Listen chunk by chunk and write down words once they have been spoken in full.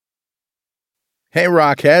Hey,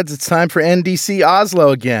 Rockheads, it's time for NDC Oslo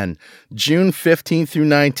again, June 15th through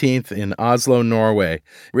 19th in Oslo, Norway.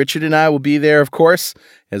 Richard and I will be there, of course,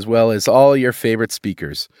 as well as all your favorite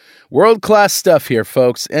speakers. World-class stuff here,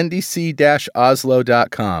 folks.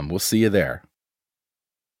 ndc-oslo.com. We'll see you there.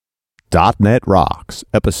 .NET Rocks,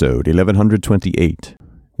 episode 1128,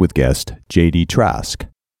 with guest JD Trask.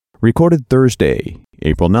 Recorded Thursday,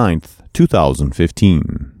 April 9th,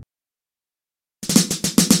 2015.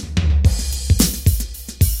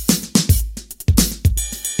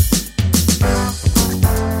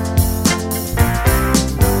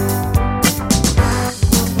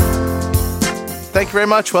 Thank you very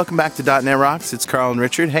much. Welcome back to .NET Rocks. It's Carl and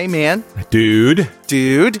Richard. Hey, man. Dude.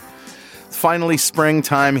 Finally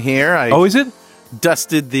springtime here. Oh, is it?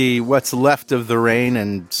 Dusted what's left of the rain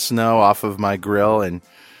and snow off of my grill. And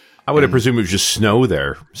I would have presumed it was just snow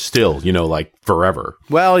there still, like forever.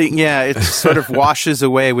 Well, yeah, it sort of washes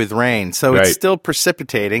away with rain. So Right. It's still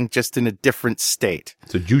precipitating, just in a different state.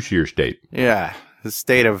 It's a juicier state. Yeah, the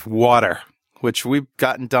state of water, which we've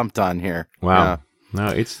gotten dumped on here. Wow. No,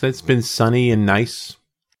 it's been sunny and nice.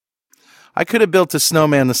 I could have built a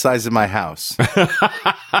snowman the size of my house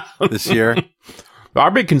this year. Our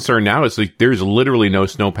big concern now is there's literally no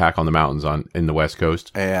snowpack on the mountains in the West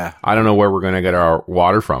Coast. Yeah. I don't know where we're going to get our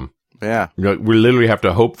water from. Yeah. We literally have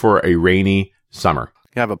to hope for a rainy summer.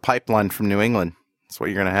 You have a pipeline from New England. That's what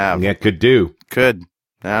you're going to have. Yeah, could do. Could.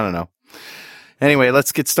 I don't know. Anyway,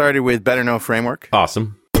 let's get started with Better Know Framework.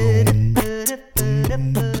 Awesome.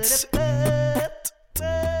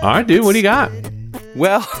 All right, dude, what do you got?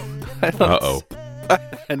 Well, I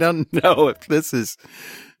don't know if this is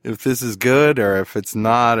good or if it's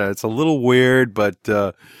not. It's a little weird, but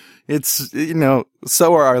it's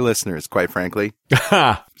so are our listeners, quite frankly.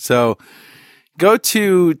 So go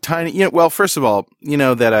to Tiny. Well, first of all,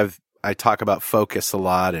 that I talk about focus a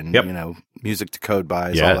lot, and Yep. Music to Code By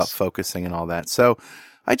is Yes. all about focusing and all that. So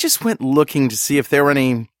I just went looking to see if there were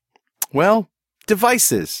any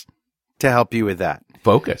devices to help you with that.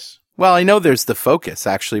 Focus. Well, I know there's the Focus,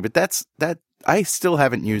 actually, but that I still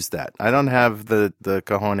haven't used that. I don't have the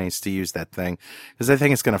cojones to use that thing because I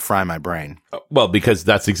think it's going to fry my brain. Well, because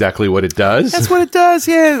that's exactly what it does. That's what it does,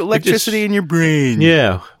 yeah. Electricity in your brain.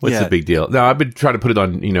 Yeah. What's Yeah. the big deal? No, I've been trying to put it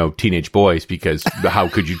on, teenage boys because how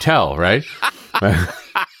could you tell, right?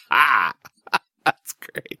 That's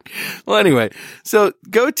great. Well, anyway, so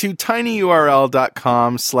go to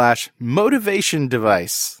tinyurl.com/motivation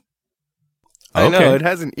device. I know, Okay. it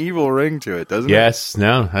has an evil ring to it, doesn't it? Yes.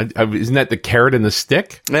 No. Isn't that the carrot and the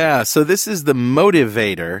stick? Yeah, so this is the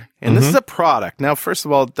Motivator, and this is a product. Now, first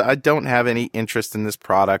of all, I don't have any interest in this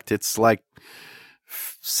product. It's like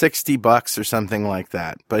 $60 or something like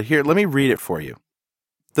that. But here, let me read it for you.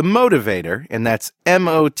 The Motivator, and that's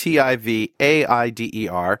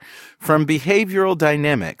MOTIVAIDER, from Behavioral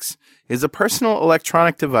Dynamics, is a personal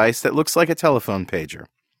electronic device that looks like a telephone pager.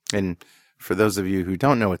 And for those of you who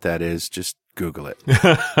don't know what that is, just Google it.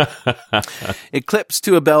 It clips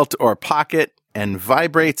to a belt or pocket and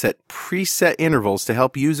vibrates at preset intervals to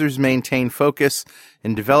help users maintain focus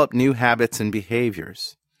and develop new habits and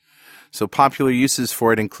behaviors. So popular uses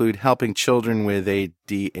for it include helping children with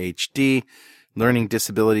ADHD, learning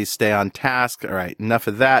disabilities stay on task. All right, enough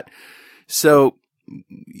of that. So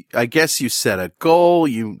I guess you set a goal,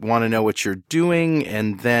 you want to know what you're doing,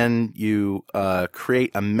 and then you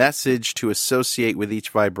create a message to associate with each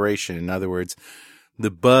vibration. In other words, the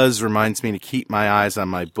buzz reminds me to keep my eyes on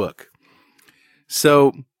my book.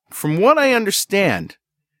 So from what I understand,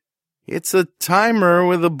 it's a timer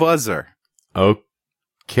with a buzzer.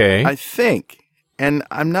 Okay. I think. And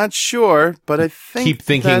I'm not sure, but I think Keep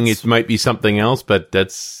thinking that's- it might be something else, but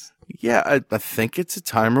that's... Yeah, I think it's a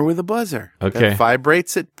timer with a buzzer. Okay. That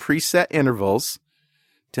vibrates at preset intervals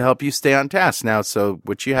to help you stay on task. Now, so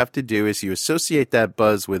what you have to do is you associate that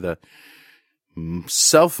buzz with a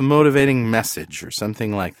self-motivating message or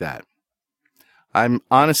something like that. I'm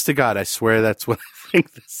honest to God, I swear that's what I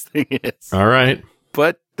think this thing is. All right.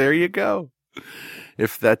 But there you go.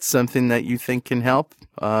 If that's something that you think can help,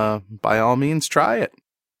 by all means, try it.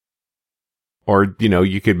 Or,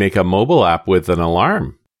 you could make a mobile app with an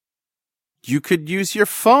alarm. You could use your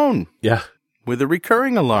phone Yeah. with a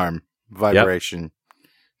recurring alarm vibration.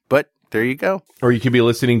 But there you go. Or you could be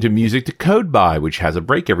listening to Music to Code By, which has a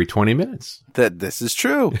break every 20 minutes. This is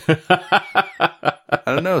true. I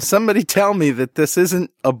don't know. Somebody tell me that this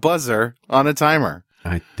isn't a buzzer on a timer.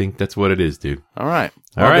 I think that's what it is, dude. All right.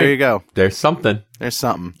 All Well, right. there you go. There's something. There's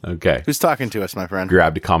something. Okay. Who's talking to us, my friend?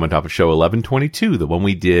 Grabbed a comment off of show 1122, the one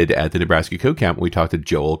we did at the Nebraska Code Camp. We talked to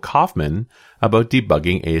Joel Kaufman about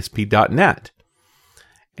debugging ASP.NET.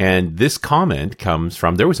 And this comment comes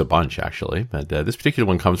from, there was a bunch actually, but this particular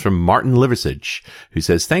one comes from Martin Liversidge, who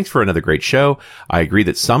says, thanks for another great show. I agree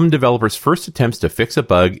that some developers' first attempts to fix a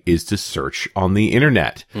bug is to search on the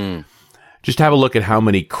internet. Just have a look at how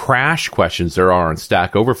many crash questions there are on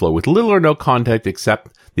Stack Overflow with little or no context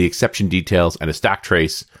except the exception details and a stack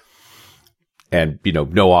trace. And,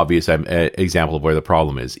 no obvious example of where the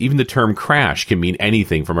problem is. Even the term crash can mean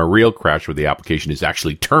anything from a real crash where the application is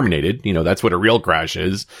actually terminated. That's what a real crash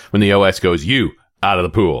is when the OS goes, you out of the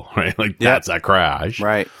pool, right? That's a crash.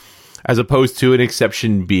 Right. As opposed to an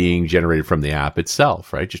exception being generated from the app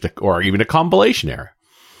itself, right? Or even a compilation error.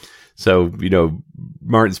 So,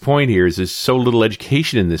 Martin's point here is there's so little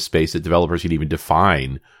education in this space that developers can even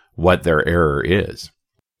define what their error is.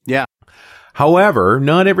 Yeah. However,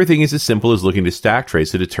 not everything is as simple as looking to stack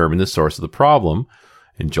trace to determine the source of the problem.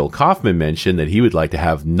 And Joel Kaufman mentioned that he would like to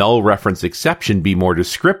have null reference exception be more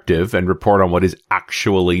descriptive and report on what is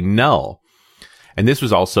actually null. And this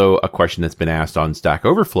was also a question that's been asked on Stack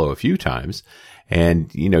Overflow a few times.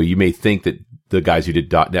 And, you may think that the guys who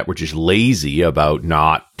did .NET were just lazy about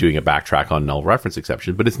not doing a backtrack on null reference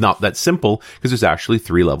exception, but it's not that simple because there's actually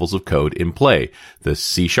 3 levels of code in play. The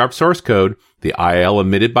C# source code, the IL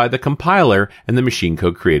emitted by the compiler, and the machine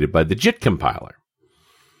code created by the JIT compiler.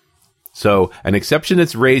 So an exception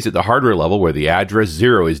that's raised at the hardware level where the address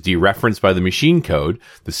 0 is dereferenced by the machine code,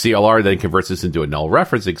 the CLR then converts this into a null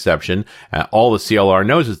reference exception. All the CLR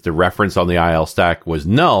knows is the reference on the IL stack was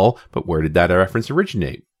null, but where did that reference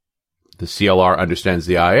originate? The CLR understands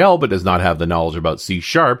the IL, but does not have the knowledge about C#.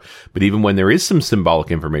 But even when there is some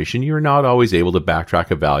symbolic information, you're not always able to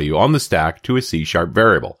backtrack a value on the stack to a C#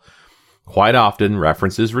 variable. Quite often,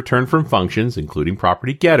 references returned from functions, including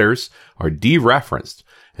property getters, are dereferenced,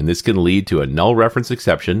 and this can lead to a null reference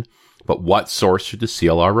exception. But what source should the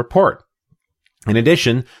CLR report? In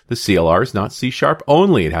addition, the CLR is not C#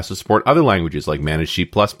 only. It has to support other languages like Managed C++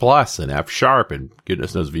 and F# and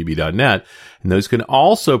goodness knows VB.NET. And those can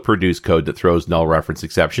also produce code that throws null reference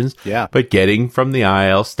exceptions. Yeah. But getting from the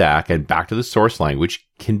IL stack and back to the source language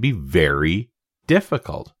can be very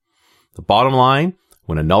difficult. The bottom line,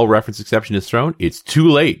 when a null reference exception is thrown, it's too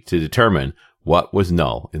late to determine what was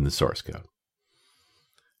null in the source code.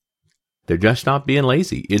 They're just not being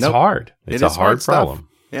lazy. It's hard. It's a hard problem. Stuff.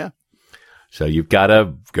 Yeah. So you've got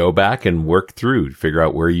to go back and work through to figure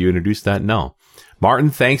out where you introduce that null. Martin,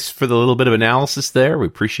 thanks for the little bit of analysis there. We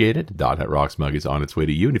appreciate it. .NET Rocks mug is on its way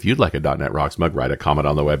to you. And if you'd like a .NET Rocks mug, write a comment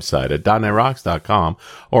on the website at .NETRocks.com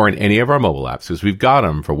or in any of our mobile apps because we've got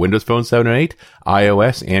them for Windows Phone 7 and 8,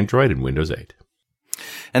 iOS, Android, and Windows 8.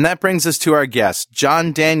 And that brings us to our guest.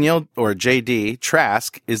 John Daniel, or JD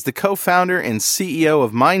Trask, is the co-founder and CEO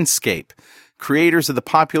of Mindscape, creators of the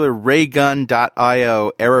popular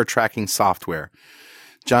Raygun.io error tracking software.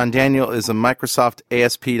 John Daniel is a Microsoft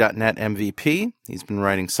ASP.NET MVP. He's been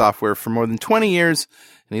writing software for more than 20 years,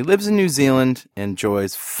 and he lives in New Zealand and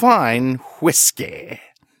enjoys fine whiskey.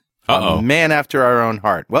 A man after our own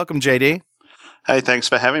heart. Welcome, JD. Hey, thanks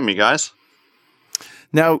for having me, guys.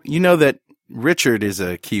 Now, you know that Richard is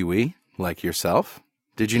a Kiwi, like yourself.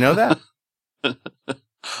 Did you know that?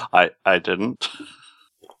 I didn't.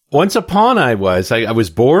 Once upon I was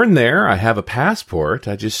born there. I have a passport.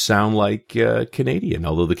 I just sound like Canadian,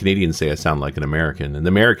 although the Canadians say I sound like an American. And the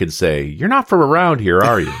Americans say, you're not from around here,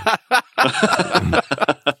 are you?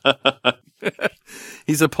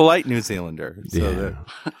 He's a polite New Zealander. So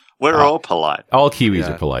yeah. We're all polite. All Kiwis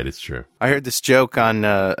are polite, it's true. I heard this joke on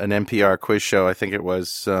an NPR quiz show, I think it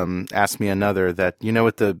was Ask Me Another, that you know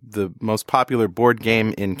what the most popular board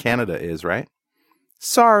game in Canada is, right?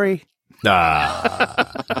 Sorry.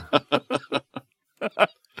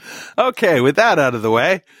 Okay, with that out of the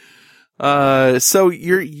way. So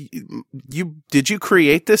did you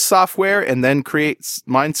create this software and then create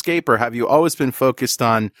Mindscape, or have you always been focused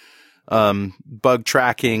on bug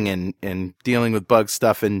tracking and dealing with bug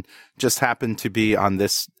stuff and just happen to be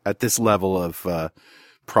at this level of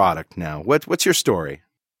product now? What's your story?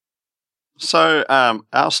 So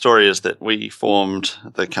our story is that we formed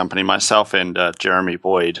the company, myself and Jeremy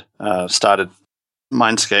Boyd, started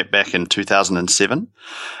Mindscape back in 2007,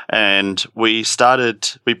 and we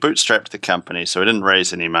bootstrapped the company, so we didn't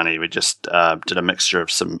raise any money. We just did a mixture of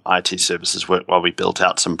some IT services work while we built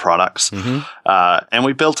out some products, and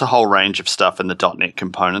we built a whole range of stuff in the .NET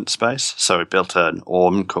component space. So we built an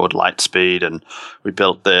ORM called Lightspeed, and we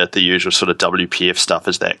built the usual sort of WPF stuff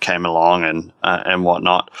as that came along and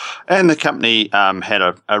whatnot. And the company had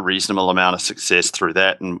a reasonable amount of success through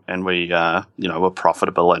that, and we were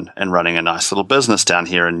profitable and running a nice little business down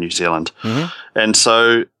here in New Zealand. And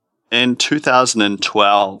so in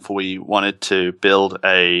 2012, we wanted to build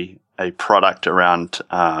a a product around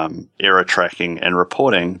error tracking and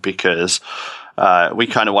reporting because we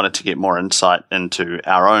kind of wanted to get more insight into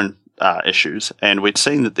our own issues. And we'd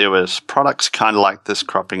seen that there was products kind of like this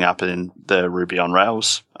cropping up in the Ruby on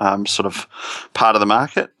Rails sort of part of the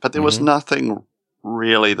market, but there was nothing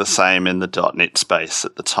really the same in the .NET space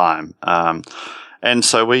at the time. And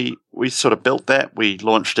so we sort of built that. We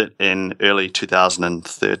launched it in early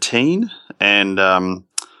 2013, and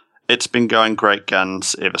it's been going great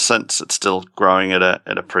guns ever since. It's still growing at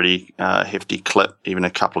a pretty hefty clip. Even a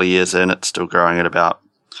couple of years in, it's still growing at about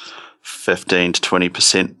 15 to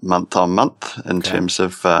 20% month on month in terms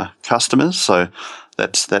of customers. So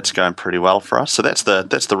that's going pretty well for us. So that's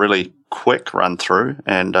the really quick run through,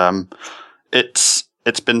 and it's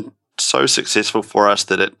been so successful for us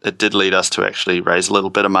that it did lead us to actually raise a little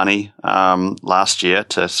bit of money last year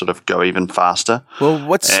to sort of go even faster. Well,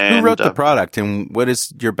 who wrote the product, and what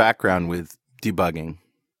is your background with debugging?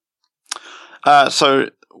 So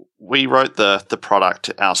we wrote the product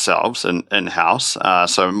ourselves in-house.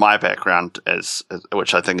 So my background,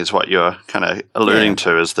 which I think is what you're kind of alluding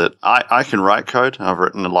to, is that I can write code. I've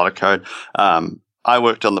written a lot of code. I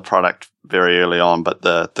worked on the product very early on, but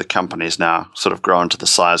the company's now sort of grown to the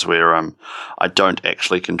size where I don't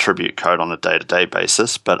actually contribute code on a day-to-day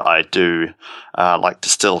basis, but I do like to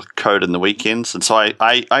still code in the weekends. And so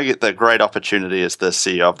I get the great opportunity as the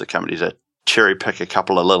CEO of the company to cherry pick a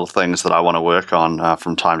couple of little things that I want to work on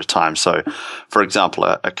from time to time. So, for example,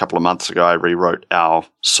 a couple of months ago, I rewrote our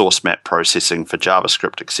source map processing for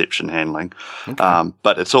JavaScript exception handling. Okay.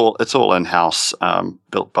 But it's all in-house,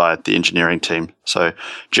 built by the engineering team. So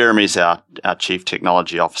Jeremy's our chief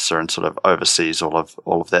technology officer and sort of oversees all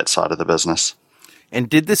of that side of the business. And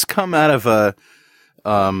did this come out of a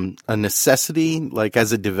necessity, like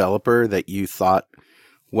as a developer, that you thought,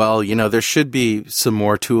 well, there should be some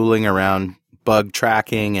more tooling around bug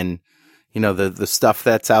tracking, and, the stuff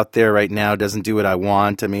that's out there right now doesn't do what I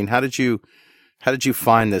want. I mean, how did you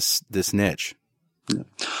find this niche?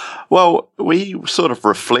 Well, we sort of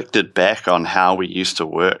reflected back on how we used to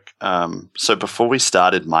work. So before we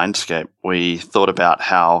started Mindscape, we thought about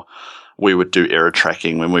how we would do error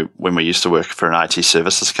tracking when we used to work for an IT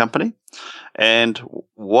services company. And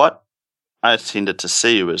what I tended to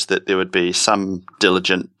see was that there would be some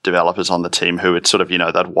diligent developers on the team who would sort of,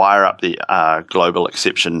 they'd wire up the global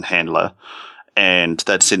exception handler and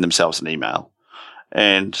they'd send themselves an email.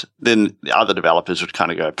 And then the other developers would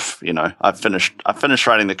kind of go, I've finished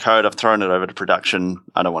writing the code. I've thrown it over to production.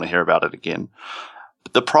 I don't want to hear about it again.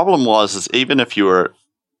 But the problem is even if you were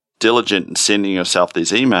diligent in sending yourself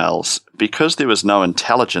these emails, because there was no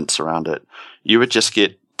intelligence around it, you would just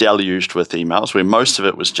get deluged with emails where most of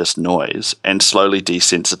it was just noise, and slowly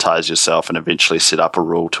desensitize yourself and eventually set up a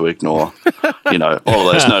rule to ignore, all of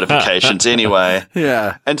those notifications anyway.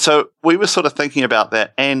 Yeah. And so we were sort of thinking about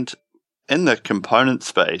that. And in the component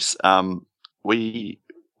space, all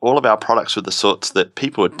of our products were the sorts that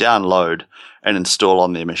people would download and install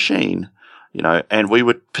on their machine, and we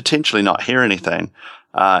would potentially not hear anything.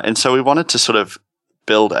 And so we wanted to sort of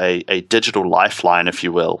build a digital lifeline, if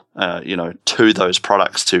you will, to those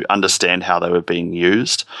products to understand how they were being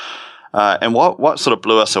used. And what sort of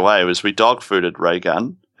blew us away was we dog-fooded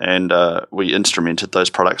Raygun, and we instrumented those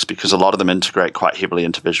products because a lot of them integrate quite heavily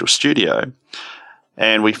into Visual Studio.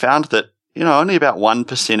 And we found that, only about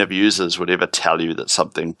 1% of users would ever tell you that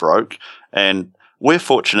something broke. And we're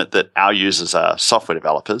fortunate that our users are software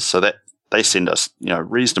developers, so that they send us,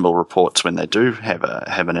 reasonable reports when they do have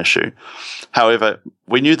an issue. However,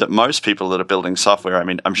 we knew that most people that are building software, I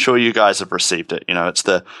mean, I'm sure you guys have received it. It's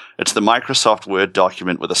the Microsoft Word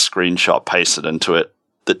document with a screenshot pasted into it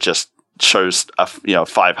that just shows a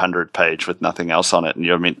 500 page with nothing else on it, and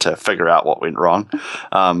you're meant to figure out what went wrong.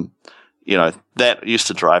 That used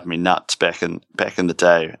to drive me nuts back in the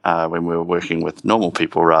day when we were working with normal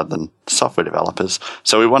people rather than software developers.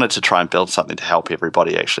 So we wanted to try and build something to help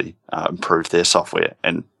everybody actually improve their software,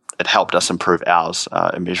 and it helped us improve ours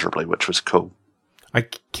immeasurably, which was cool. I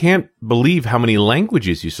can't believe how many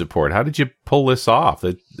languages you support. How did you pull this off?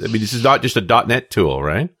 This is not just a .NET tool,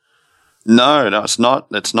 right? No, it's not.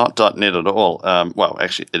 It's not .NET at all. Well,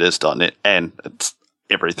 actually, it is .NET, and it's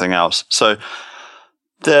everything else. So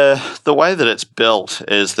the way that it's built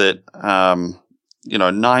is that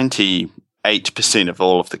 98% of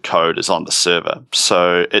all of the code is on the server.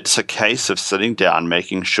 So it's a case of sitting down,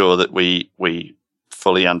 making sure that we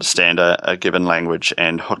fully understand a given language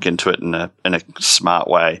and hook into it in a smart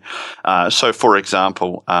way. So, for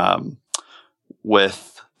example,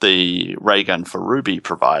 with the Raygun for Ruby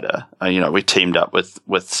provider, we teamed up with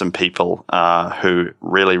some people who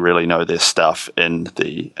really, really know their stuff in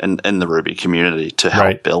the Ruby community to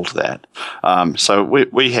help build that. So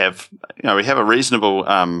we have a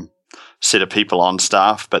reasonable set of people on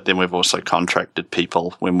staff, but then we've also contracted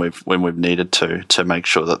people when we've needed to make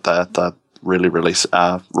sure that they're really, really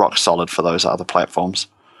rock solid for those other platforms.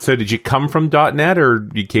 So did you come from .NET or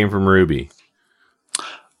you came from Ruby?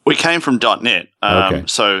 We came from .NET. Okay.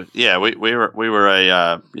 So yeah, we were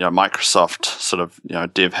a Microsoft sort of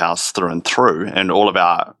dev house through and through, and all of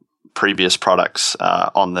our previous products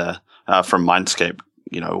from Mindscape,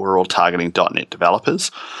 we're all targeting .NET developers.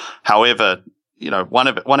 However, one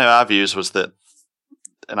of our views was that,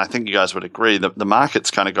 and I think you guys would agree, that the market's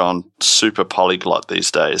kind of gone super polyglot these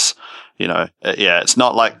days. It's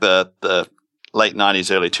not like the late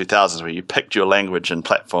 90s, early 2000s, where you picked your language and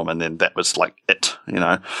platform and then that was like it,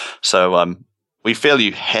 So we feel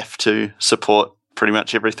you have to support pretty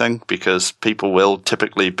much everything, because people will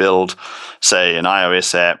typically build, say, an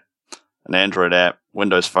iOS app, an Android app,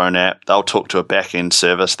 Windows Phone app. They'll talk to a back-end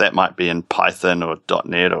service that might be in Python or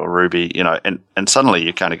 .NET or Ruby, and suddenly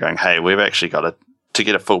you're kind of going, hey, we've actually got to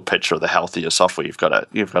get a full picture of the health of your software, you've got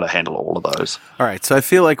to handle all of those. All right, so I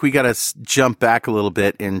feel like we got to jump back a little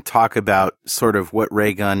bit and talk about sort of what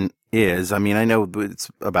Raygun is. I mean, I know it's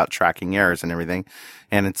about tracking errors and everything,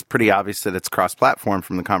 and it's pretty obvious that it's cross-platform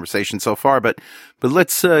from the conversation so far. But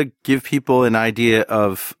let's give people an idea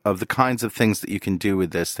of the kinds of things that you can do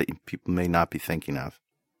with this that people may not be thinking of.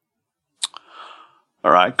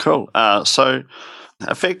 All right, cool. So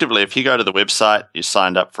effectively, if you go to the website, you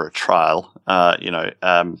signed up for a trial.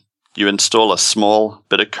 You install a small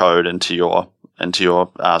bit of code into your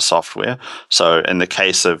software. So in the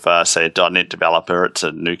case of say a .NET developer, it's a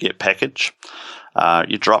NuGet package.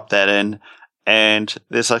 You drop that in, and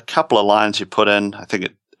there's a couple of lines you put in. I think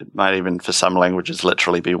it might even, for some languages,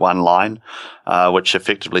 literally be one line, which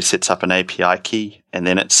effectively sets up an API key, and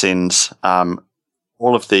then it sends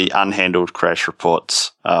all of the unhandled crash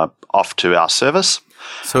reports off to our service.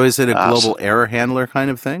 So is it a global error handler kind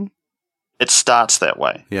of thing? It starts that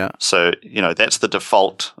way. Yeah. So, that's the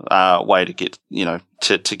default way to get,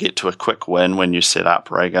 to get to a quick win when you set up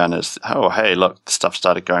Raygun is, oh, hey, look, the stuff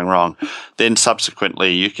started going wrong. Then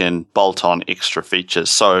subsequently you can bolt on extra features.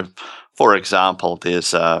 So, for example,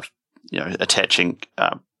 there's, attaching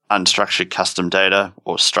unstructured custom data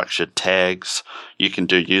or structured tags. You can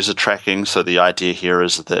do user tracking. So the idea here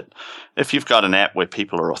is that if you've got an app where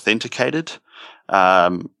people are authenticated,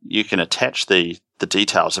 you can attach the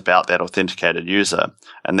details about that authenticated user,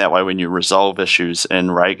 and that way when you resolve issues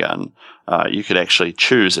in Raygun, you could actually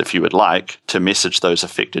choose, if you would like, to message those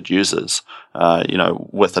affected users,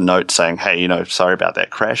 with a note saying, hey, sorry about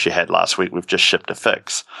that crash you had last week, we've just shipped a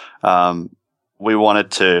fix. We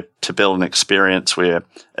wanted to build an experience where,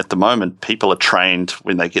 at the moment, people are trained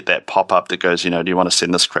when they get that pop-up that goes, do you want to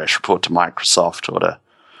send this crash report to Microsoft or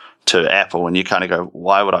to Apple? And you kind of go,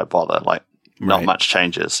 why would I bother? Like, not much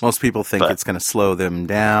changes. Most people think it's going to slow them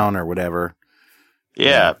down or whatever.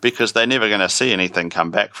 Yeah, because they're never going to see anything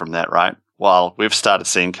come back from that, right? While we've started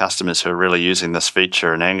seeing customers who are really using this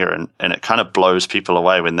feature in anger, and it kind of blows people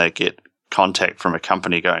away when they get contact from a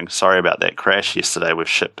company going, sorry about that crash yesterday, we've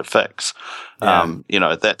shipped a fix. Yeah.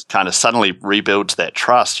 That kind of suddenly rebuilds that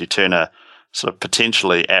trust. You turn a sort of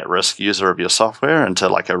potentially at-risk user of your software into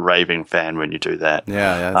like a raving fan when you do that.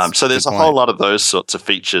 Yeah. So there's a whole lot of those sorts of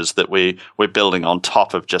features that we're building on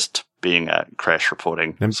top of just being a crash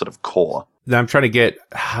reporting sort of core. Now I'm trying to get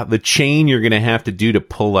the chain you're going to have to do to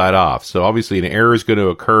pull that off. So obviously an error is going to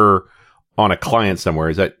occur on a client somewhere.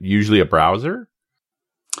 Is that usually a browser?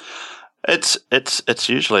 It's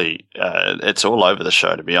usually it's all over the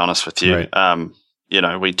show, to be honest with you. Right.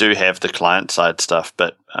 We do have the client side stuff,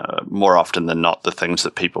 but more often than not, the things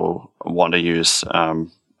that people want to use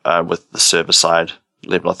with the server side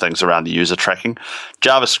level of things around the user tracking.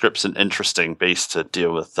 JavaScript's an interesting beast to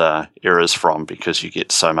deal with errors from, because you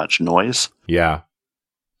get so much noise. Yeah,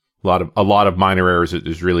 a lot of minor errors.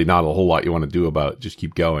 There's really not a whole lot you want to do about it. Just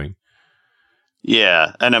keep going.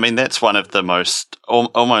 Yeah, and I mean, that's one of the most,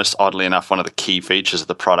 almost oddly enough, one of the key features of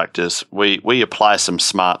the product is we apply some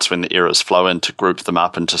smarts when the errors flow in to group them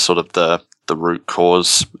up into sort of the root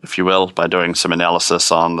cause, if you will, by doing some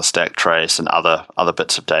analysis on the stack trace and other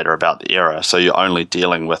bits of data about the error. So you're only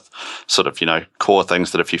dealing with sort of, core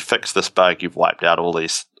things that if you fix this bug, you've wiped out all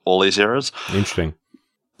these errors. Interesting.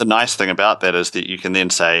 The nice thing about that is that you can then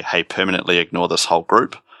say, hey, permanently ignore this whole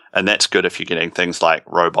group. And that's good if you're getting things like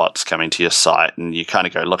robots coming to your site and you kind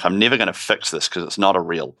of go, look, I'm never going to fix this because it's not a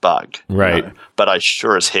real bug. Right. But I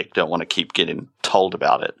sure as heck don't want to keep getting told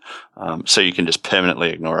about it. So you can just permanently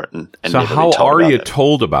ignore it. And so never how be told are about you it.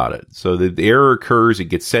 told about it? So the error occurs, it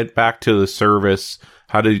gets sent back to the service.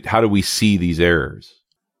 How do we see these errors?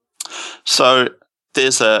 So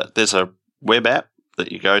there's a web app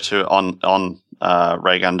that you go to on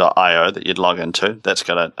raygun.io that you'd log into. That's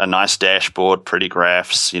got a nice dashboard, pretty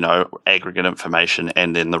graphs, aggregate information,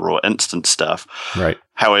 and then the raw instance stuff. Right.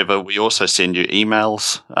 However, we also send you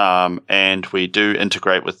emails, and we do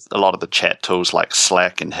integrate with a lot of the chat tools like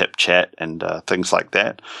Slack and HipChat and things like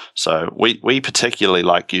that. So we particularly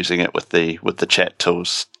like using it with the chat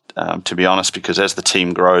tools. To be honest, because as the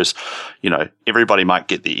team grows, everybody might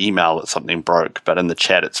get the email that something broke, but in the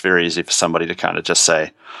chat, it's very easy for somebody to kind of just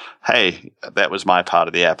say, hey, that was my part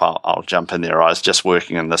of the app. I'll jump in there. I was just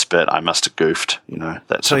working on this bit. I must have goofed,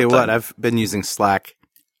 that Tell you what, I've been using Slack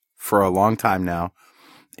for a long time now.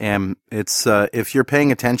 And it's, if you're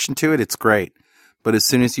paying attention to it, it's great. But as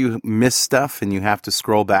soon as you miss stuff and you have to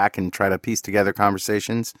scroll back and try to piece together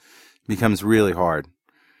conversations, it becomes really hard.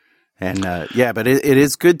 And but it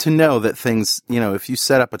is good to know that things, if you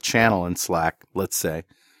set up a channel in Slack, let's say,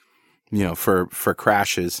 for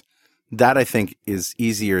crashes, that I think is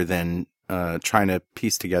easier than trying to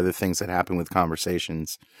piece together things that happen with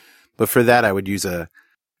conversations. But for that, I would use a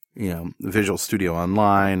Visual Studio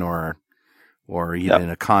Online or even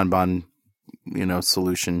a Kanban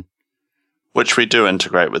solution. Which we do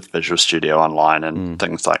integrate with Visual Studio Online and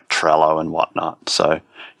things like Trello and whatnot. So,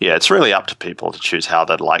 yeah, it's really up to people to choose how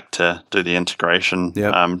they'd like to do the integration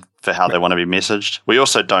for how they want to be messaged. We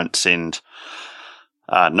also don't send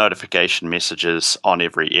notification messages on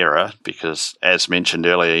every error because, as mentioned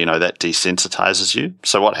earlier, that desensitizes you.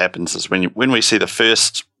 So what happens is when we see the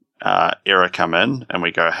first error come in and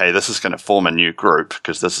we go, hey, this is going to form a new group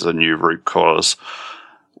because this is a new root cause,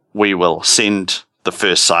 we will send the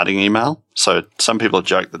first citing email. So some people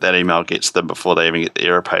joke that email gets them before they even get the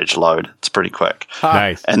error page load. It's pretty quick.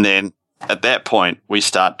 Nice. And then at that point, we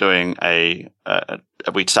start doing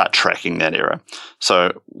we start tracking that error.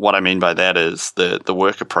 So what I mean by that is the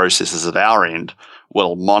worker processes at our end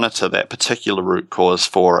will monitor that particular root cause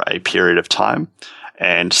for a period of time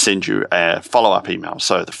and send you a follow-up email.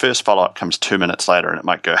 So the first follow-up comes 2 minutes later and it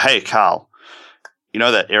might go, hey, Carl, you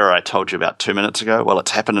know that error I told you about 2 minutes ago? Well,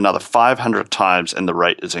 it's happened another 500 times and the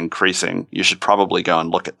rate is increasing. You should probably go and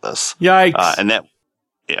look at this. Yikes.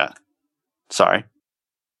 Sorry.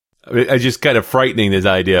 It's just kind of frightening, this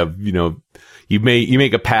idea of, you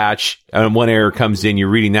make a patch and one error comes in, you're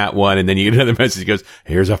reading that one, and then you get another message that goes,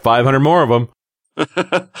 here's 500 more of them.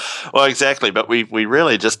 Well, exactly. But we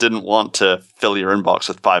really just didn't want to fill your inbox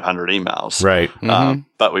with 500 emails. Right.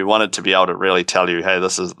 But we wanted to be able to really tell you, hey,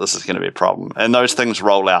 this is going to be a problem. And those things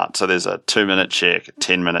roll out. So there's a 2-minute check, a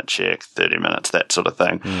 10-minute check, 30 minutes, that sort of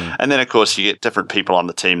thing. And then, of course, you get different people on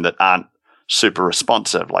the team that aren't super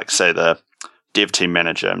responsive, like, say, the dev team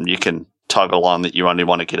manager. And you can toggle on that you only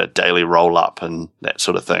want to get a daily roll up and that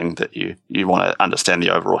sort of thing, that you want to understand the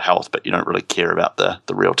overall health, but you don't really care about the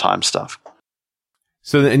real-time stuff.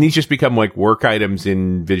 So, and these just become like work items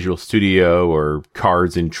in Visual Studio or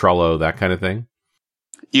cards in Trello, that kind of thing?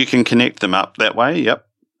 You can connect them up that way, yep.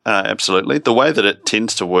 Absolutely. The way that it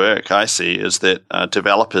tends to work, I see, is that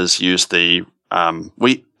developers use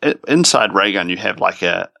inside Raygun, you have like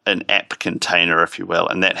an app container, if you will,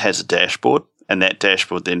 and that has a dashboard. And that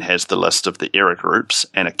dashboard then has the list of the error groups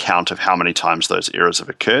and a count of how many times those errors have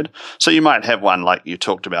occurred. So you might have one like you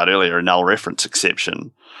talked about earlier, a null reference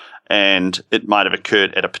exception. And it might have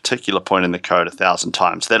occurred at a particular point in the code 1,000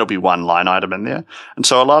 times. That'll be one line item in there. And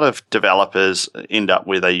so a lot of developers end up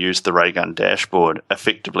where they use the Raygun dashboard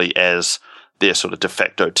effectively as their sort of de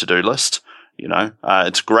facto to-do list.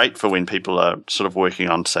 It's great for when people are sort of working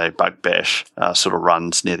on, say, bug bash sort of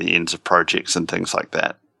runs near the ends of projects and things like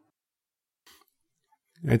that.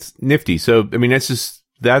 It's nifty. So, I mean,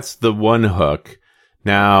 that's the one hook.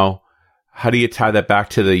 Now, how do you tie that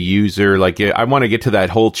back to the user? Like, I want to get to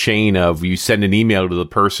that whole chain of you send an email to the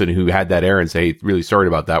person who had that error and say, hey, really sorry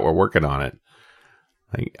about that. We're working on it.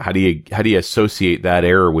 Like, how do you associate that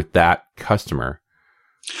error with that customer?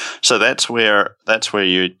 So that's where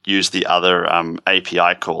you use the other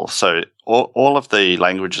API call. So all of the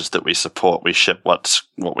languages that we support, we ship what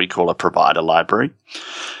we call a provider library.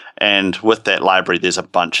 And with that library, there's a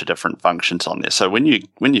bunch of different functions on there. So when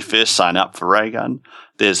you first sign up for Raygun,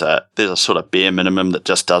 there's a sort of bare minimum that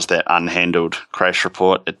just does that unhandled crash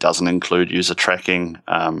report. It doesn't include user tracking.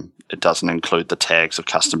 it doesn't include the tags of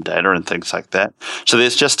custom data and things like that. So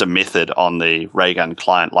there's just a method on the Raygun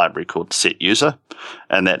client library called setUser,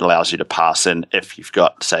 and that allows you to pass in if you've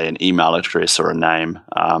got, say, an email address or a name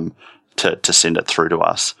to send it through to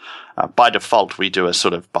us. By default, we do a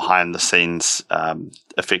sort of behind the scenes,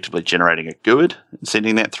 effectively generating a GUID and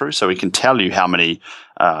sending that through. So we can tell you how many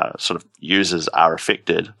sort of users are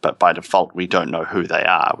affected, but by default, we don't know who they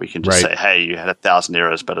are. We can just say, hey, you had 1,000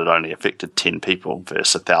 errors, but it only affected 10 people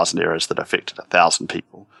versus 1,000 errors that affected 1,000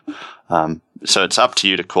 people. So it's up to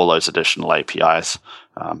you to call those additional APIs.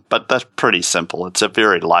 But that's pretty simple. It's a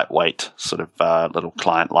very lightweight sort of little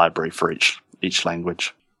client library for each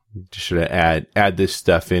language. Just should add this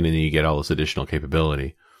stuff in, and then you get all this additional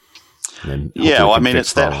capability. And then well, I mean,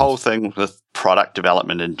 it's that whole thing with product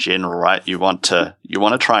development in general, right? You want to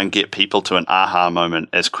try and get people to an aha moment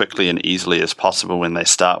as quickly and easily as possible when they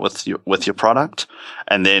start with your product,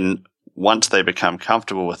 and then once they become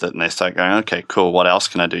comfortable with it and they start going, okay, cool, what else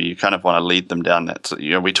can I do? You kind of want to lead them down that. So,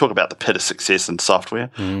 we talk about the pit of success in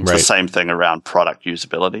software. It's the same thing around product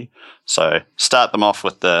usability. So start them off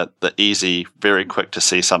with the easy, very quick to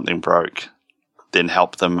see something broke, then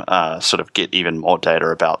help them sort of get even more data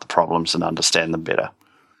about the problems and understand them better.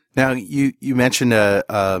 Now, you mentioned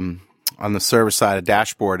on the server side a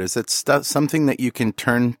dashboard. Is it something that you can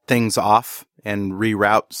turn things off and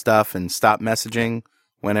reroute stuff and stop messaging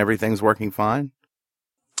when everything's working fine?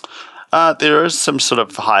 There is some sort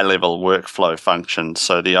of high-level workflow function.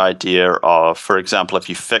 So the idea of, for example, if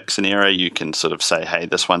you fix an error, you can sort of say, hey,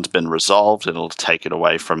 this one's been resolved. It'll take it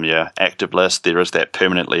away from your active list. There is that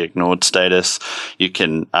permanently ignored status. You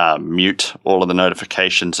can mute all of the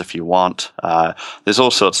notifications if you want. There's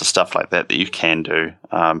all sorts of stuff like that you can do.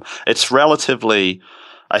 It's relatively,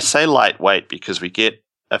 I say lightweight because we get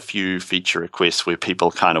a few feature requests where people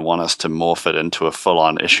kind of want us to morph it into a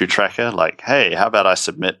full-on issue tracker. Like, hey, how about I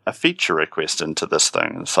submit a feature request into this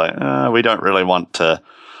thing? It's like, we don't really want to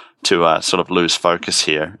sort of lose focus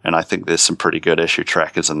here. And I think there's some pretty good issue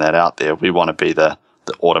trackers in that out there. We want to be the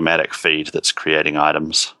automatic feed that's creating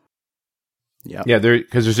items. Yeah,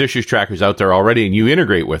 because there's issues trackers out there already, and you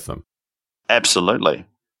integrate with them. Absolutely.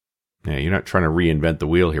 Yeah, you're not trying to reinvent the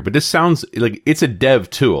wheel here, but this sounds like it's a dev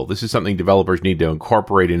tool. This is something developers need to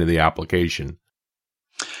incorporate into the application.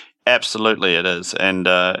 Absolutely, it is, and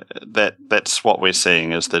that's what we're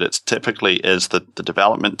seeing is that it's typically is the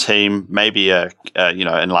development team, maybe in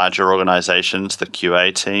larger organizations, the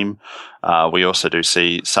QA team. We also do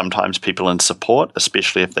see sometimes people in support,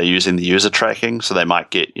 especially if they're using the user tracking, so they might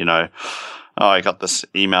get I got this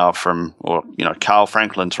email from, Carl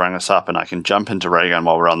Franklin's rang us up, and I can jump into Raygun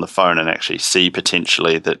while we're on the phone and actually see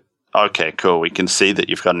potentially that, okay, cool, we can see that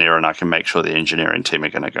you've got an error, and I can make sure the engineering team are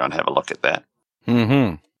going to go and have a look at that.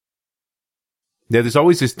 Mm-hmm. Yeah, there's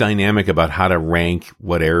always this dynamic about how to rank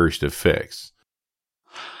what errors to fix.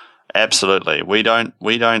 Absolutely. We don't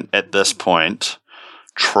at this point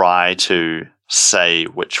try to say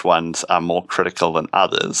which ones are more critical than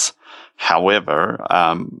others. However,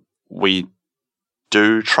 we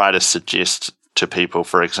do try to suggest to people,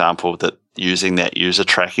 for example, that using that user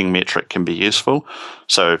tracking metric can be useful.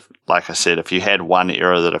 So, like I said, if you had one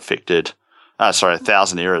error that affected,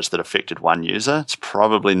 1,000 errors that affected one user, it's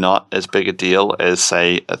probably not as big a deal as,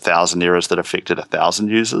 say, 1,000 errors that affected 1,000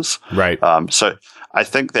 users. Right. So I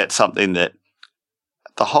think that's something that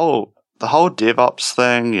the whole DevOps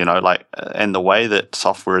thing, and the way that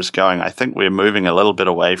software is going, I think we're moving a little bit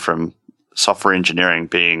away from software engineering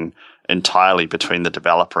being entirely between the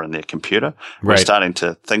developer and their computer. We're starting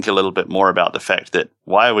to think a little bit more about the fact that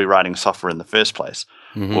why are we writing software in the first place?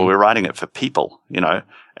 Mm-hmm. Well, we're writing it for people,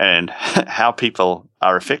 and how people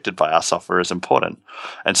are affected by our software is important.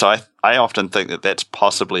 And so I often think that that's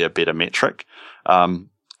possibly a better metric.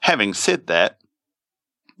 Having said that,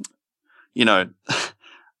 you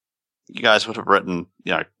guys would have written,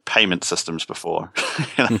 payment systems before.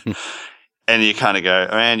 And you kind of go,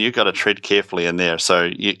 man, you've got to tread carefully in there. So,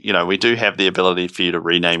 we do have the ability for you to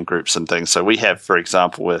rename groups and things. So we have, for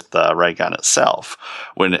example, with Raygun itself,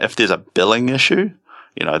 if there's a billing issue,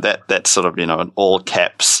 that's sort of, in all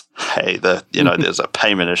caps, hey, there's a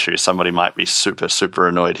payment issue. Somebody might be super, super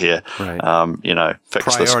annoyed here. Right. Fix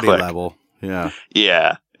Priority this quick. level. Yeah.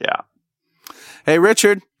 Yeah. Hey,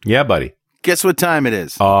 Richard. Yeah, buddy. Guess what time it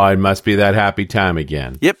is? Oh, it must be that happy time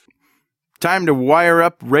again. Yep. Time to wire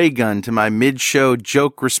up Raygun to my mid-show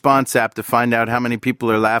joke response app to find out how many people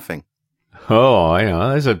are laughing. Oh, I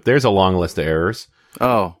know. There's a long list of errors.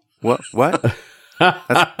 Oh, what?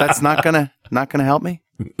 That's not gonna help me?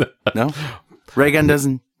 No? Raygun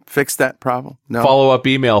doesn't fix that problem? No. Follow-up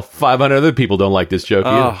email, 500 other people don't like this joke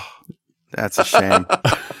either. That's a shame.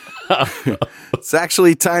 It's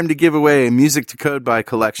actually time to give away a Music to Code By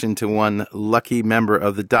collection to one lucky member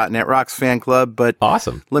of the .NET Rocks fan club. But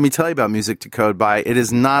Awesome. let me tell you about Music to Code By. It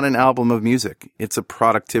is not an album of music. It's a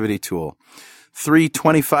productivity tool. 3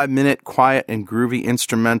 25-minute quiet and groovy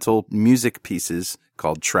instrumental music pieces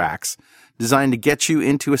called tracks designed to get you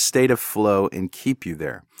into a state of flow and keep you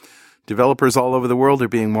there. Developers all over the world are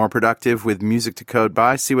being more productive with Music to Code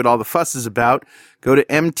By. See what all the fuss is about. Go to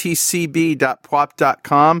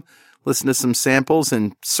mtcb.pwop.com, listen to some samples,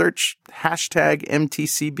 and search hashtag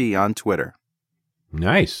MTCB on Twitter.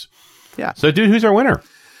 Nice. Yeah. So, dude, who's our winner?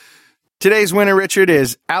 Today's winner, Richard,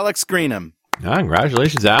 is Alex Greenham.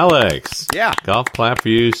 Congratulations, Alex. Yeah. Golf clap for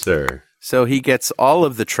you, sir. So he gets all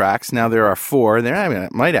of the tracks. Now there are 4.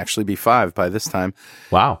 It might actually be 5 by this time.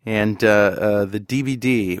 Wow. And the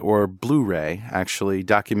DVD or Blu-ray, actually,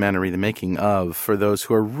 documentary, the making of, for those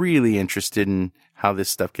who are really interested in how this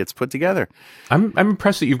stuff gets put together. I'm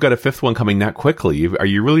impressed that you've got a 5th one coming that quickly. Are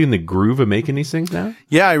you really in the groove of making these things now?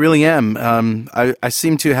 Yeah, I really am. I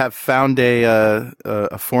seem to have found a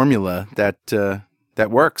formula that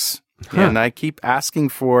works. Huh. And I keep asking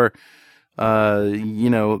for, how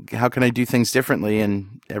can I do things differently?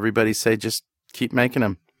 And everybody say, just keep making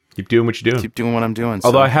them. Keep doing what you're doing. Keep doing what I'm doing.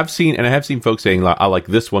 Although I have seen folks saying, I like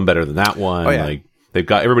this one better than that one. Oh, yeah. Like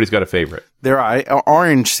everybody's got a favorite.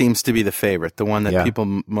 Orange seems to be the favorite, the one that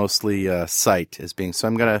people mostly cite as being. So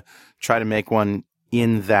I'm going to try to make one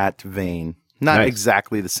in that vein. Not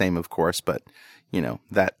exactly the same, of course, but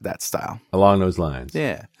that style. Along those lines.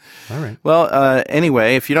 Yeah. All right. Well,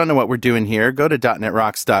 anyway, if you don't know what we're doing here, go to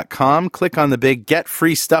 .NETRocks.com, click on the big Get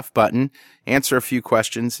Free Stuff button, answer a few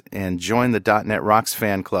questions, and join the .NET Rocks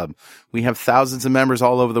fan club. We have thousands of members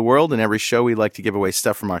all over the world, and every show we like to give away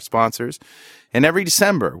stuff from our sponsors. And every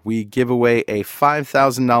December, we give away a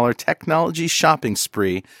 $5,000 technology shopping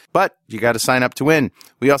spree, but you got to sign up to win.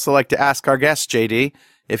 We also like to ask our guests, JD,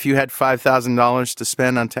 if you had $5,000 to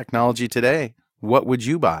spend on technology today, what would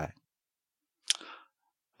you buy?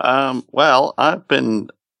 Well, I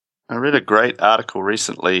read a great article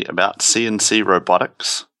recently about CNC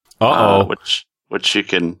robotics, which you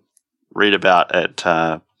can read about at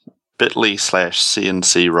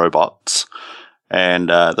bit.ly/CNC robots. And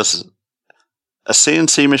this is a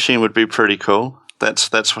CNC machine would be pretty cool. That's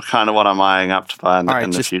kind of what I'm eyeing up to buy in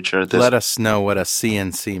the future. Let us know what a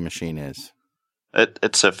CNC machine is.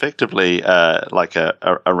 It's effectively like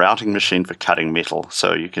a routing machine for cutting metal.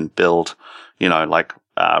 So you can build,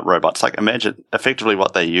 robots. Like imagine effectively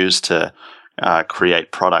what they use to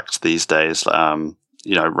create products these days, rather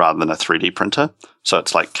than a 3D printer. So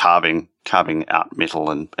it's like carving out metal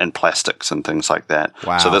and plastics and things like that.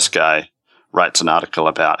 Wow. So this guy writes an article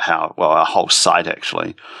about a whole site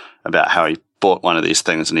actually, about how he bought one of these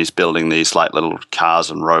things and he's building these like little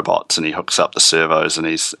cars and robots, and he hooks up the servos and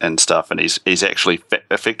he's actually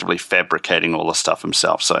effectively fabricating all the stuff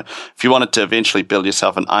himself. So if you wanted to eventually build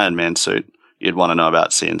yourself an Iron Man suit, you'd want to know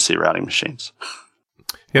about CNC routing machines.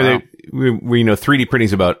 Yeah, wow. we know 3D printing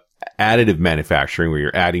is about additive manufacturing, where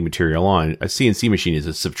you're adding material on. A CNC machine is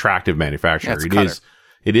a subtractive manufacturer.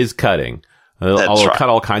 It is cutting. It'll cut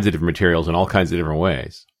all kinds of different materials in all kinds of different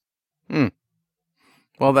ways.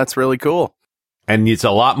 Well, that's really cool. And it's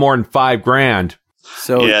a lot more than $5,000.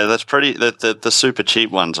 So yeah, that's pretty. The super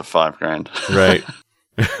cheap ones are $5,000. Right.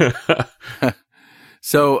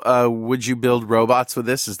 So, would you build robots with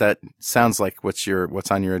this? Sounds like what's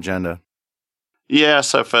on your agenda? Yeah.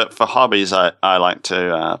 So for hobbies, I like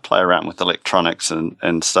to play around with electronics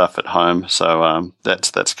and stuff at home. So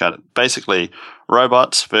that's kind of basically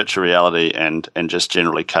robots, virtual reality, and just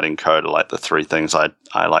generally cutting code are like the 3 things I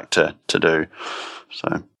like to do.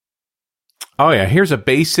 So. Oh yeah, here's a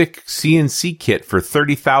basic CNC kit for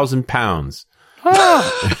 30,000 pounds.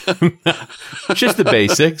 Just the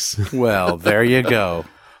basics. Well, there you go.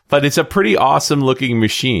 But it's a pretty awesome looking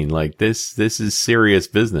machine. Like this is serious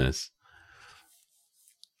business.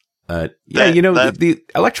 The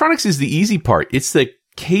electronics is the easy part. It's the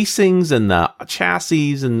casings and the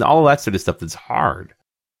chassis and all that sort of stuff that's hard.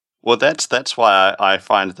 Well, that's why I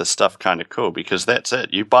find this stuff kind of cool, because that's it.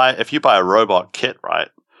 If you buy a robot kit, right?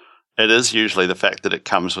 It is usually the fact that it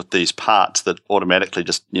comes with these parts that automatically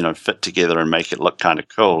just fit together and make it look kind of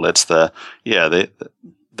cool. That's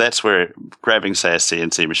that's where grabbing, say, a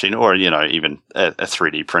CNC machine or even a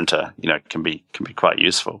 3D printer can be quite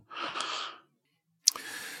useful.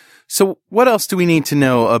 So, what else do we need to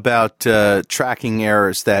know about tracking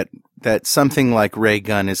errors that something like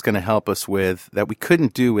Raygun is going to help us with that we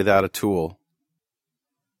couldn't do without a tool?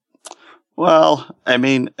 Well, I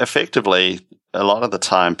mean, effectively, a lot of the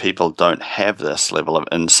time people don't have this level of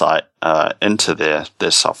insight into their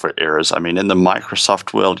software errors. I mean, in the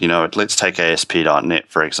Microsoft world, let's take ASP.NET,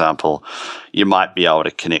 for example. You might be able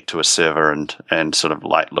to connect to a server and sort of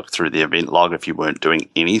like look through the event log if you weren't doing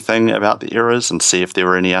anything about the errors and see if there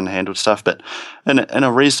were any unhandled stuff. But in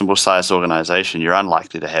a reasonable sized organization, you're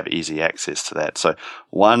unlikely to have easy access to that. So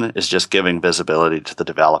one is just giving visibility to the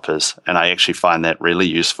developers. And I actually find that really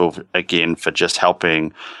useful, again, for just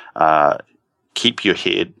helping keep your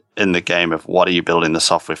head in the game of what are you building the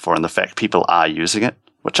software for, and the fact people are using it,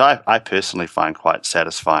 which I personally find quite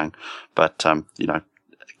satisfying. But,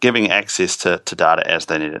 giving access to data as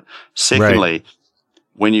they need it. Secondly,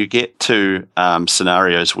 when you get to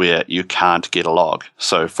scenarios where you can't get a log.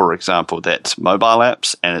 So, for example, that's mobile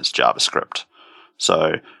apps and it's JavaScript.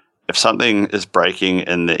 So if something is breaking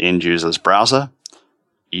in the end user's browser,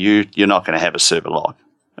 you're not going to have a server log.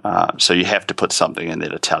 So you have to put something in there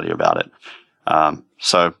to tell you about it.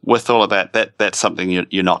 So with all of that's something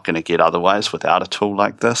you're not going to get otherwise without a tool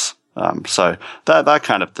like this. So they're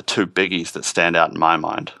kind of the two biggies that stand out in my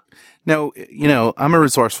mind. Now, I'm a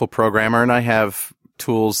resourceful programmer and I have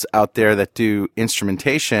tools out there that do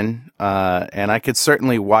instrumentation, and I could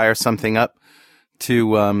certainly wire something up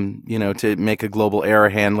to, to make a global error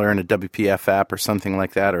handler in a WPF app or something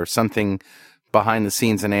like that, or something behind the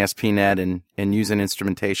scenes in ASP.NET and use an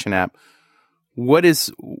instrumentation app. What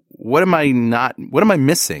am I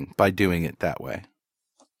missing by doing it that way?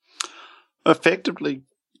 Effectively,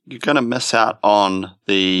 you're going to miss out on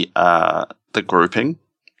the grouping.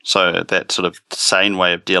 So that sort of sane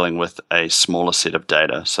way of dealing with a smaller set of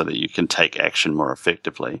data so that you can take action more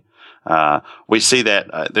effectively. We see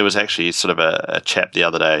that there was actually sort of a chap the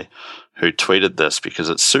other day who tweeted this, because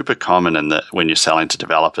it's super common in that when you're selling to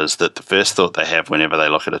developers, that the first thought they have whenever they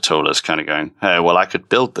look at a tool is kind of going, hey, well, I could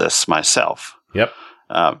build this myself. Yep.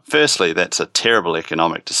 Firstly, that's a terrible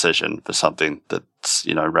economic decision for something that's,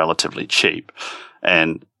 relatively cheap.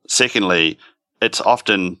 And secondly, it's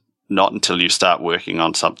often not until you start working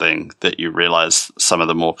on something that you realize some of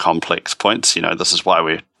the more complex points. This is why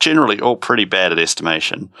we're generally all pretty bad at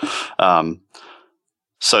estimation.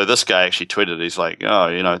 So this guy actually tweeted, he's like,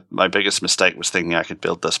 my biggest mistake was thinking I could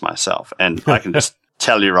build this myself. And I can just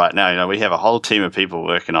tell you right now, we have a whole team of people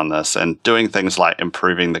working on this, and doing things like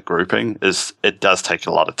improving the grouping it does take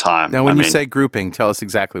a lot of time. Now, when you say grouping, tell us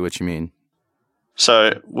exactly what you mean.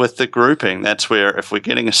 So with the grouping, that's where if we're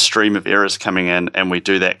getting a stream of errors coming in and we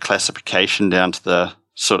do that classification down to the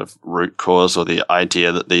sort of root cause or the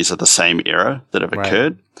idea that these are the same error that have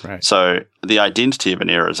occurred. Right. So the identity of an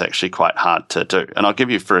error is actually quite hard to do. And I'll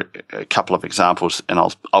give you for a couple of examples, and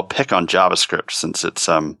I'll pick on JavaScript since it's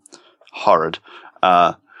horrid,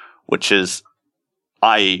 which is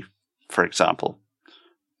IE, for example.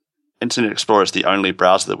 Internet Explorer is the only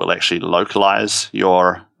browser that will actually localize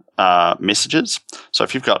your messages. So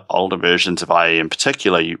if you've got older versions of IE in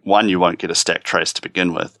particular, you won't get a stack trace to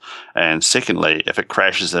begin with. And secondly, if it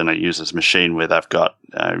crashes in a user's machine where they've got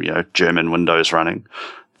German Windows running,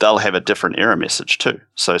 they'll have a different error message too.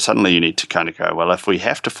 So suddenly you need to kind of go, well, if we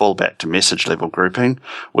have to fall back to message level grouping,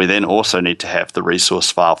 we then also need to have the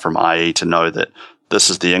resource file from IE to know that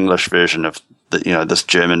this is the English version of this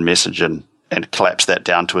German message and collapse that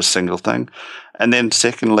down to a single thing. And then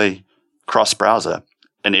secondly, cross-browser.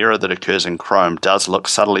 An error that occurs in Chrome does look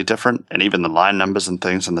subtly different, and even the line numbers and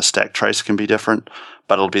things in the stack trace can be different,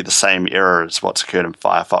 but it'll be the same error as what's occurred in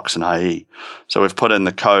Firefox and IE. So we've put in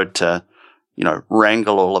the code to,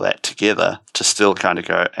 wrangle all of that together to still kind of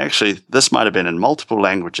go, actually, this might have been in multiple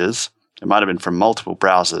languages, it might have been from multiple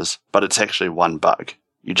browsers, but it's actually one bug.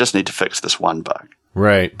 You just need to fix this one bug.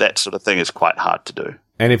 Right. That sort of thing is quite hard to do.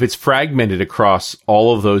 And if it's fragmented across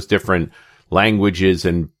all of those different languages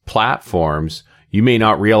and platforms, you may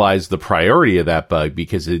not realize the priority of that bug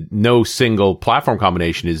because no single platform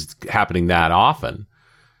combination is happening that often.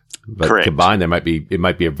 But correct. Combined, it might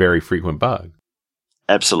be a very frequent bug.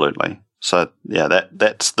 Absolutely. So yeah,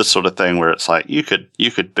 that's the sort of thing where it's like you could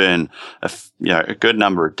burn a good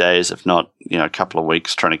number of days, if not a couple of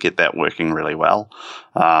weeks, trying to get that working really well.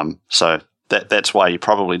 So that's why you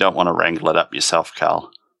probably don't want to wrangle it up yourself,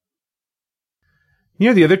 Carl.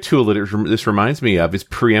 The other tool that this reminds me of is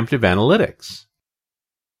preemptive analytics.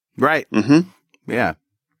 Right. Mm-hmm. Yeah.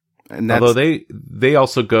 And although they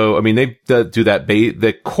also go, they do that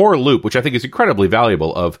the core loop, which I think is incredibly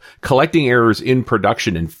valuable, of collecting errors in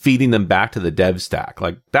production and feeding them back to the dev stack.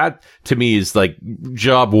 Like that to me is like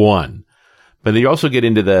job one. But then you also get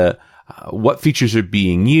into the what features are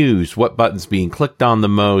being used, what buttons being clicked on the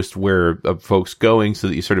most, where are folks going, so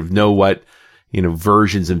that you sort of know what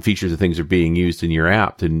versions and features of things are being used in your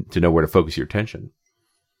app to know where to focus your attention.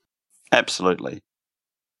 Absolutely.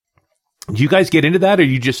 Do you guys get into that, or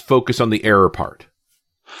you just focus on the error part?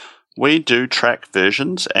 We do track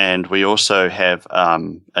versions, and we also have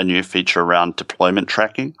a new feature around deployment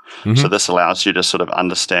tracking. Mm-hmm. So this allows you to sort of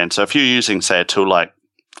understand. So if you're using, say, a tool like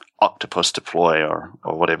Octopus Deploy or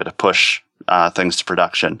whatever to push things to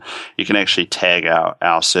production, you can actually tag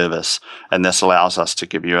our service, and this allows us to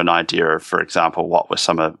give you an idea of, for example, what was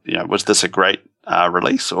was this a great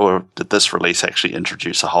release, or did this release actually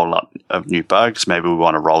introduce a whole lot of new bugs? Maybe we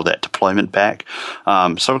want to roll that deployment back.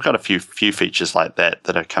 So we've got a few features like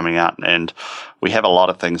that are coming out, and we have a lot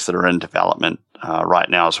of things that are in development right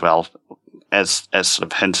now as well. As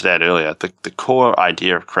sort of hinted at earlier, the core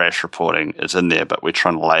idea of crash reporting is in there, but we're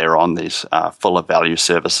trying to layer on these fuller value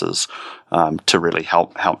services to really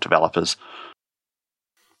help developers.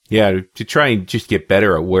 Yeah, to try and just get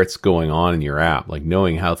better at what's going on in your app, like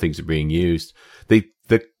knowing how things are being used.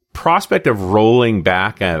 The prospect of rolling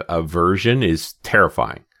back a version is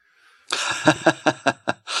terrifying.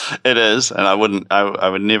 It is, and I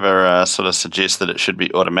would never sort of suggest that it should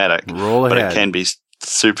be automatic. Roll ahead. But it can be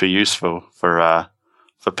super useful for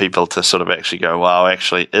people to sort of actually go, wow,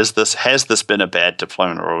 actually, has this been a bad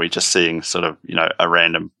deployment, or are we just seeing sort of, a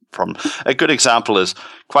random problem? A good example is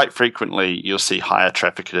quite frequently you'll see higher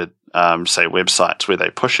trafficked, say, websites where they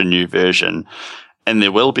push a new version, and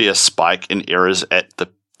there will be a spike in errors at the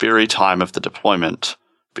very time of the deployment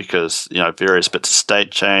because, various bits of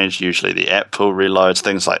state change, usually the app pool reloads,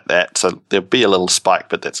 things like that. So there'll be a little spike,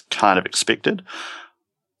 but that's kind of expected.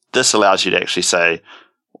 This allows you to actually say,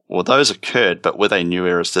 well, those occurred, but were they new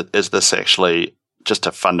errors? Is this actually just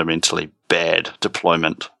a fundamentally bad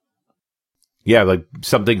deployment? Yeah, like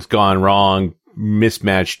something's gone wrong,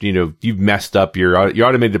 mismatched, you've messed up. Your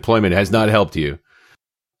automated deployment has not helped you.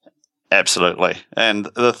 Absolutely. And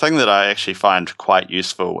the thing that I actually find quite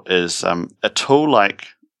useful is a tool like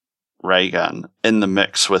Raygun in the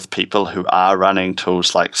mix with people who are running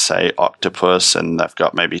tools like, say, Octopus, and they've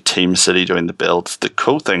got maybe TeamCity doing the builds. The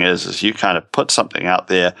cool thing is you kind of put something out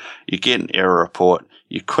there, you get an error report,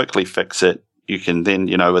 you quickly fix it. You can then,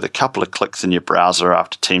 with a couple of clicks in your browser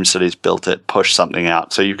after TeamCity's built it, push something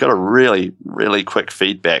out. So you've got a really, really quick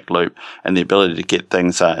feedback loop and the ability to get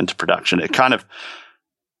things into production. It kind of,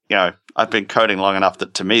 I've been coding long enough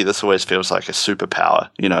that to me, this always feels like a superpower.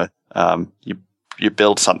 You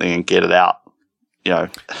build something and get it out,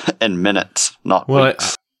 in minutes, not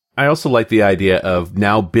weeks. I also like the idea of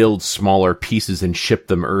now build smaller pieces and ship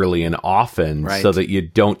them early and often, right, so that you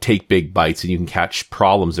don't take big bites and you can catch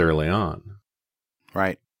problems early on.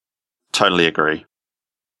 Right. Totally agree.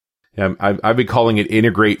 I've been calling it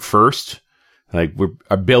integrate first. Like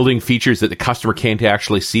we're building features that the customer can't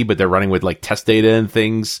actually see, but they're running with like test data and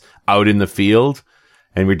things out in the field.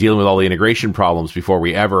 And we're dealing with all the integration problems before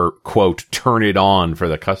we ever, quote, turn it on for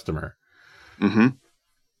the customer. Mm-hmm.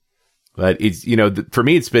 But it's, for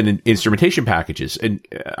me, it's been instrumentation packages. And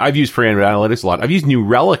I've used parameter analytics a lot. I've used New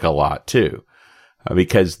Relic a lot too.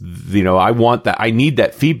 Because, I want that. I need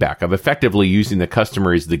that feedback of effectively using the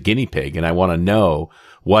customer as the guinea pig. And I want to know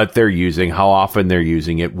what they're using, how often they're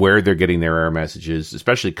using it, where they're getting their error messages,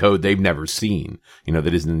 especially code they've never seen.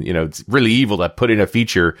 That isn't, it's really evil to put in a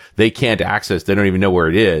feature they can't access. They don't even know where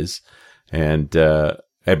it is. But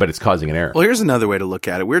it's causing an error. Well, here's another way to look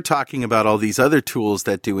at it. We're talking about all these other tools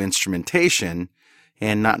that do instrumentation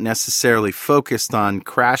and not necessarily focused on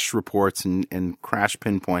crash reports and crash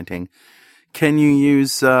pinpointing. Can you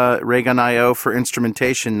use Raygun IO for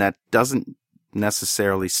instrumentation that doesn't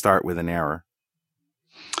necessarily start with an error?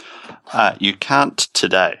 You can't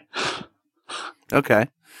today. Okay.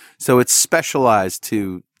 So it's specialized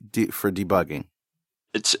for debugging.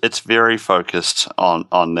 It's very focused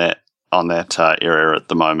on that area at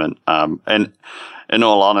the moment. And in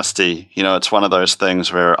all honesty, it's one of those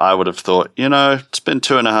things where I would have thought, it's been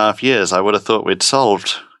 2.5 years. I would have thought we'd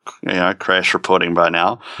solved crash reporting by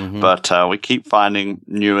now. Mm-hmm. But we keep finding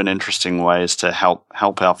new and interesting ways to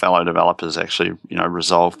help our fellow developers actually,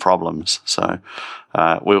 resolve problems. So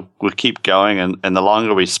we'll keep going, and the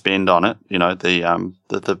longer we spend on it, the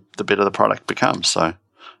better the product becomes. So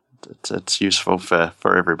it's useful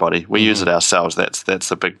for everybody. We use it ourselves. That's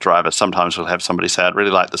the big driver. Sometimes we'll have somebody say, I'd really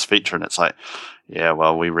like this feature, and it's like, yeah,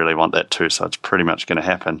 well, we really want that too, so it's pretty much going to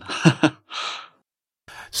happen.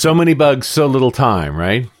 So many bugs, so little time,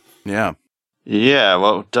 right? Yeah. Yeah.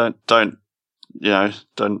 Well, don't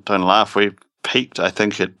laugh. We peaked, I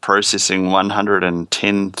think, at processing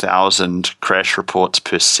 110,000 crash reports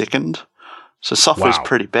per second. So software's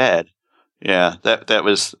pretty bad. Yeah, that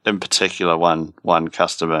was in particular one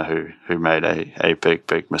customer who made a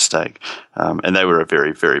big mistake, and they were a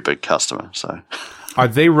very, very big customer. So, are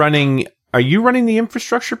they running Are you running the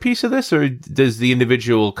infrastructure piece of this, or does the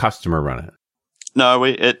individual customer run it? No,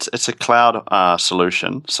 it's a cloud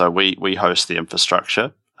solution. So we host the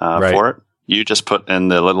infrastructure for it. You just put in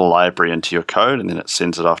the little library into your code, and then it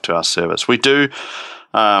sends it off to our service. We do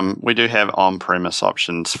have on-premise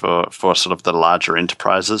options for sort of the larger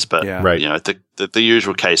enterprises, but the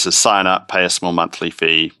usual case is sign up, pay a small monthly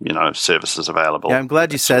fee, services available. Yeah, I'm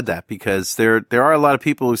glad you said that, because there are a lot of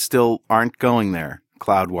people who still aren't going there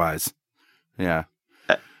cloud-wise. Yeah.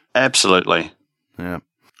 Absolutely. Yeah.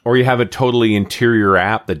 Or you have a totally interior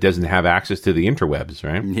app that doesn't have access to the interwebs,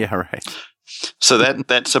 right? Yeah, right. So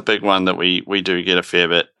that's a big one that we do get a fair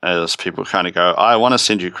bit, as people kind of go, I want to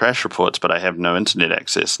send you crash reports, but I have no internet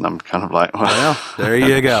access. And I'm kind of like, well, there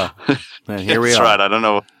you go. And here we are. That's right. I don't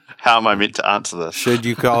know how am I meant to answer this. Should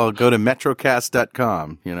you go to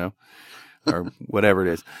metrocast.com, or whatever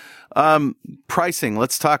it is. Pricing,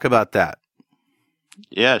 let's talk about that.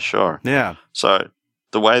 Yeah, sure. Yeah. So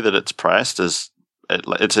the way that it's priced is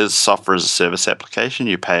it is software as a service application.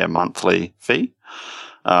 You pay a monthly fee.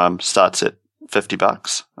 Starts at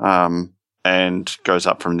 $50 and goes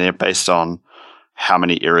up from there based on how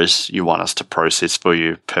many errors you want us to process for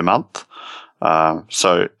you per month.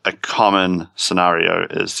 So a common scenario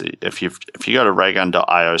is if you go to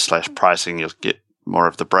raygun.io/pricing, you'll get more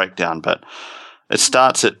of the breakdown, but it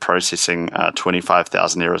starts at processing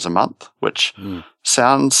 25,000 errors a month, which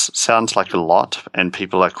sounds like a lot, and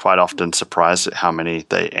people are quite often surprised at how many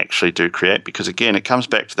they actually do create, because again, it comes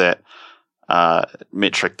back to that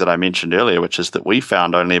metric that I mentioned earlier, which is that we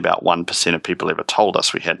found only about 1% of people ever told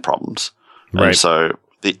us we had problems. Right. And so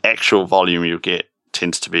the actual volume you get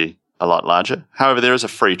tends to be a lot larger. However, there is a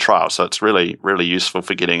free trial, so it's really, really useful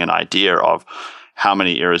for getting an idea of how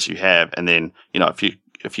many errors you have. And then,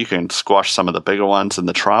 if you can squash some of the bigger ones in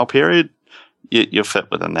the trial period, you'll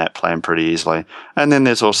fit within that plan pretty easily. And then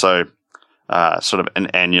there's also sort of an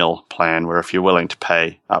annual plan where if you're willing to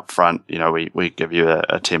pay up front, we give you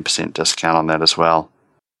a 10% discount on that as well.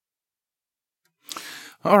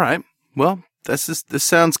 All right. Well, this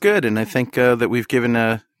sounds good, and I think that we've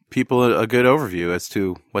given people a good overview as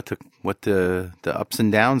to what the ups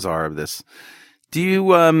and downs are of this. Do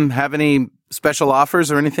you have any special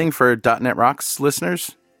offers or anything for .NET Rocks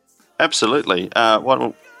listeners? Absolutely.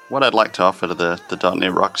 What I'd like to offer to the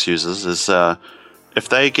 .NET Rocks users is if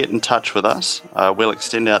they get in touch with us, we'll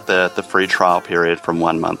extend out the free trial period from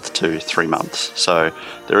 1 month to 3 months. So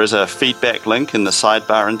there is a feedback link in the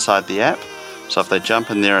sidebar inside the app. So if they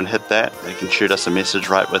jump in there and hit that, they can shoot us a message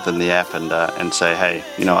right within the app and say, hey,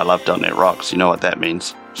 I love .NET Rocks. You know what that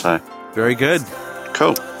means. So very good.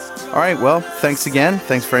 Cool. All right. Well, thanks again.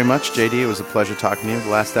 Thanks very much, JD. It was a pleasure talking to you the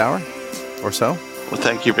last hour or so. Well,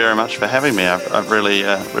 thank you very much for having me. I've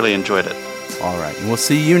really enjoyed it. All right. And we'll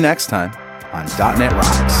see you next time on .NET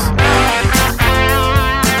Rocks.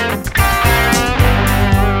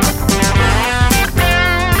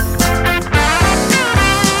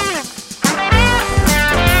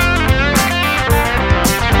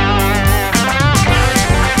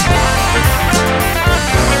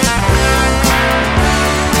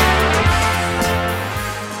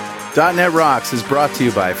 .NET Rocks is brought to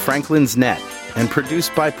you by Franklin's Net and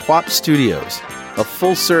produced by Pwop Studios, a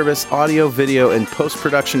full-service audio, video, and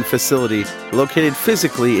post-production facility located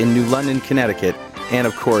physically in New London, Connecticut, and,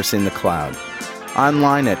 of course, in the cloud.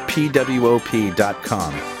 Online at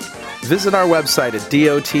pwop.com. Visit our website at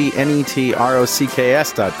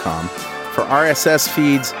dotnetrocks.com for RSS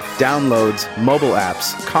feeds, downloads, mobile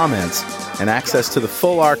apps, comments, and access to the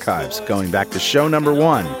full archives going back to show number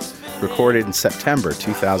 1, recorded in September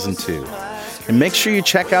 2002. And make sure you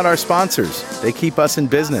check out our sponsors. They keep us in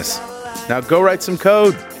business. Now go write some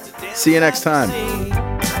code. See you next time.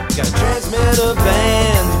 Got transmitter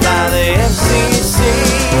banned by the FC.